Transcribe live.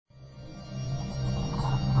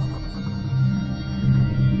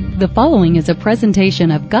The following is a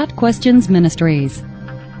presentation of Got Questions Ministries.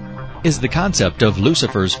 Is the concept of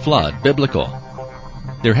Lucifer's flood biblical?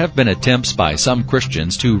 There have been attempts by some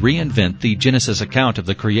Christians to reinvent the Genesis account of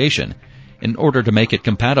the creation in order to make it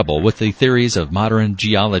compatible with the theories of modern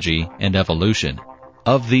geology and evolution.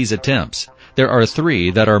 Of these attempts, there are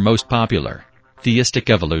three that are most popular: theistic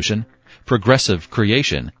evolution, progressive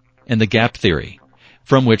creation, and the gap theory,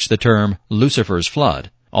 from which the term Lucifer's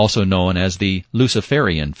flood, also known as the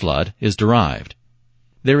Luciferian flood, is derived.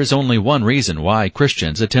 There is only one reason why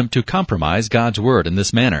Christians attempt to compromise God's Word in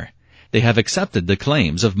this manner. They have accepted the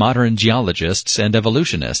claims of modern geologists and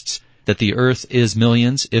evolutionists that the earth is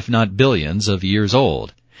millions, if not billions, of years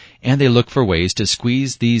old, and they look for ways to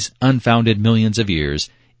squeeze these unfounded millions of years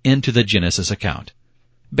into the Genesis account.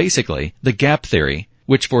 Basically, the gap theory,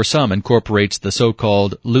 which for some incorporates the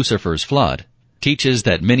so-called Lucifer's flood, teaches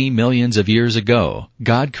that many millions of years ago,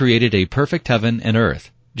 God created a perfect heaven and earth.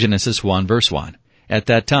 Genesis 1 verse 1. At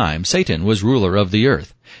that time, Satan was ruler of the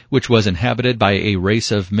earth, which was inhabited by a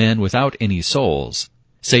race of men without any souls.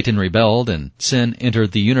 Satan rebelled, and sin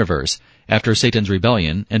entered the universe after Satan's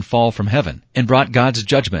rebellion and fall from heaven, and brought God's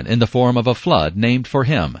judgment in the form of a flood named for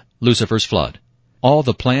him, Lucifer's flood. All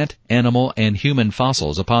the plant, animal, and human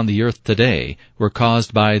fossils upon the earth today were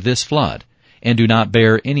caused by this flood, and do not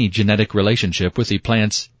bear any genetic relationship with the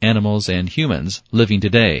plants, animals, and humans living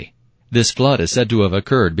today. This flood is said to have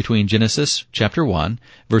occurred between Genesis chapter 1,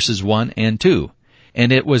 verses 1 and 2,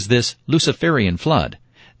 and it was this Luciferian flood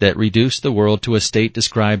that reduced the world to a state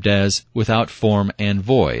described as without form and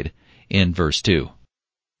void in verse 2.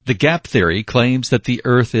 The gap theory claims that the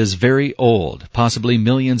earth is very old, possibly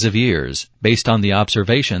millions of years, based on the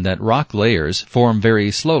observation that rock layers form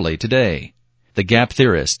very slowly today. The gap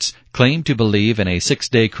theorists claim to believe in a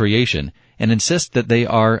 6-day creation and insist that they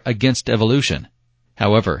are against evolution.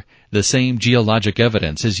 However, the same geologic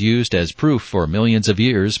evidence is used as proof for millions of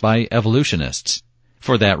years by evolutionists.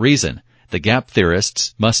 For that reason, the gap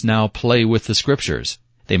theorists must now play with the scriptures.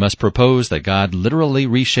 They must propose that God literally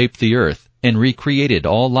reshaped the earth and recreated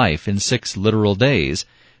all life in 6 literal days,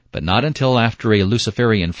 but not until after a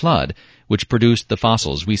Luciferian flood, which produced the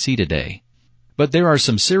fossils we see today. But there are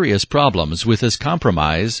some serious problems with this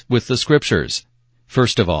compromise with the scriptures.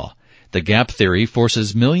 First of all, the gap theory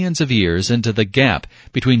forces millions of years into the gap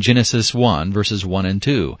between Genesis 1 verses 1 and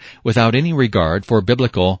 2 without any regard for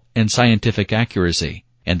biblical and scientific accuracy,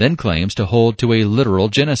 and then claims to hold to a literal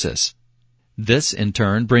Genesis. This, in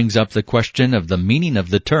turn, brings up the question of the meaning of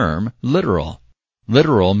the term literal.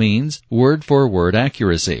 Literal means word-for-word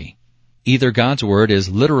accuracy. Either God's Word is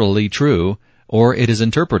literally true, or it is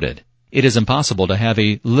interpreted. It is impossible to have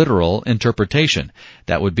a literal interpretation.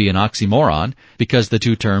 That would be an oxymoron, because the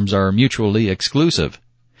two terms are mutually exclusive.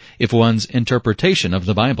 If one's interpretation of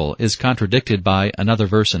the Bible is contradicted by another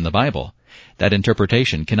verse in the Bible, that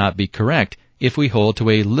interpretation cannot be correct if we hold to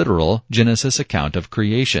a literal Genesis account of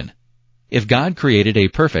creation. If God created a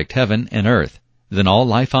perfect heaven and earth, then all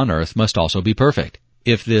life on earth must also be perfect.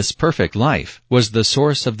 If this perfect life was the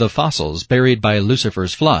source of the fossils buried by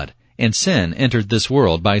Lucifer's flood, and sin entered this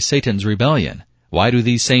world by Satan's rebellion, why do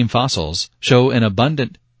these same fossils show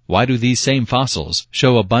abundant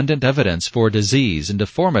evidence for disease and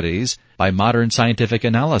deformities by modern scientific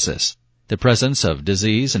analysis? The presence of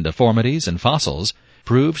disease and deformities in fossils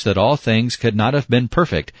proves that all things could not have been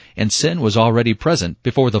perfect, and sin was already present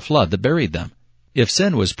before the flood that buried them. If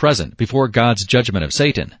sin was present before God's judgment of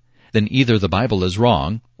Satan, then either the Bible is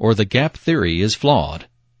wrong or the gap theory is flawed.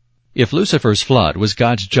 If Lucifer's flood was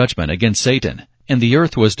God's judgment against Satan, and the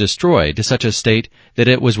earth was destroyed to such a state that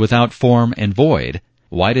it was without form and void,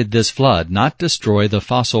 why did this flood not destroy the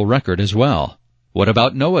fossil record as well? What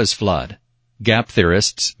about Noah's flood? Gap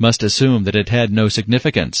theorists must assume that it had no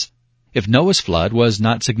significance. If Noah's flood was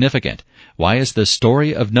not significant, why is the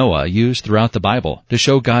story of Noah used throughout the Bible to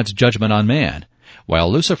show God's judgment on man, while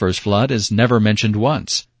Lucifer's flood is never mentioned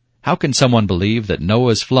once? How can someone believe that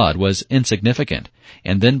Noah's flood was insignificant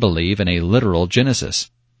and then believe in a literal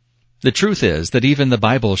Genesis? The truth is that even the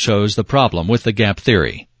Bible shows the problem with the gap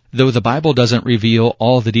theory. Though the Bible doesn't reveal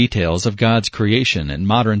all the details of God's creation in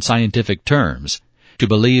modern scientific terms, to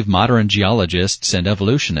believe modern geologists and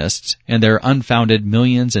evolutionists and their unfounded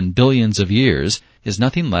millions and billions of years is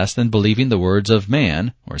nothing less than believing the words of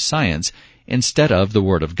man, or science, instead of the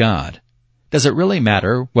Word of God. Does it really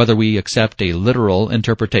matter whether we accept a literal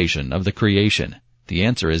interpretation of the creation? The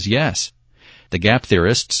answer is yes. The gap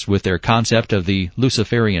theorists, with their concept of the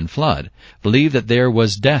Luciferian flood, believe that there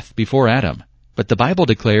was death before Adam, but the Bible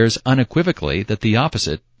declares unequivocally that the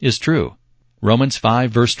opposite is true. Romans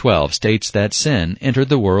 5 verse 12 states that sin entered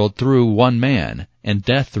the world through one man, and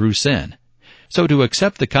death through sin. So to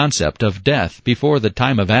accept the concept of death before the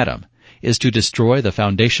time of Adam is to destroy the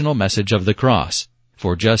foundational message of the cross.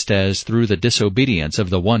 For just as through the disobedience of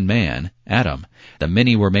the one man, Adam, the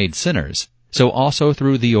many were made sinners, so also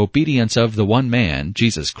through the obedience of the one man,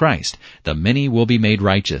 Jesus Christ, the many will be made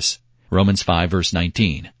righteous. Romans 5 verse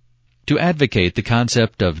 19. To advocate the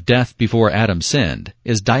concept of death before Adam sinned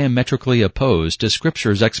is diametrically opposed to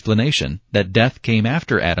Scripture's explanation that death came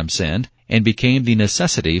after Adam sinned and became the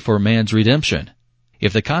necessity for man's redemption.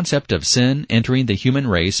 If the concept of sin entering the human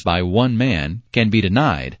race by one man can be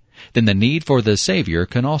denied, then the need for the Savior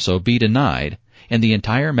can also be denied, and the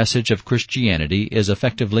entire message of Christianity is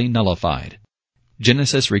effectively nullified.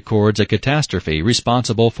 Genesis records a catastrophe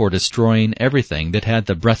responsible for destroying everything that had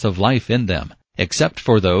the breath of life in them, except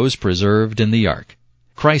for those preserved in the ark.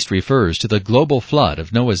 Christ refers to the global flood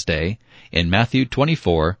of Noah's day in Matthew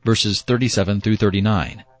 24, verses 37 through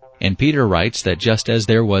 39. And Peter writes that just as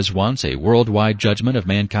there was once a worldwide judgment of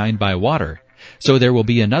mankind by water, so there will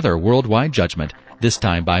be another worldwide judgment, this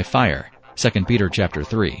time by fire. 2 Peter chapter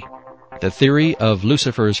 3. The theory of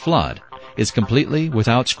Lucifer's flood is completely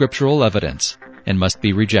without scriptural evidence and must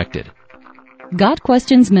be rejected. God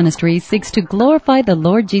Questions Ministry seeks to glorify the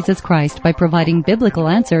Lord Jesus Christ by providing biblical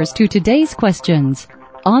answers to today's questions.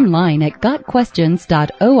 Online at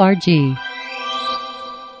GotQuestions.org.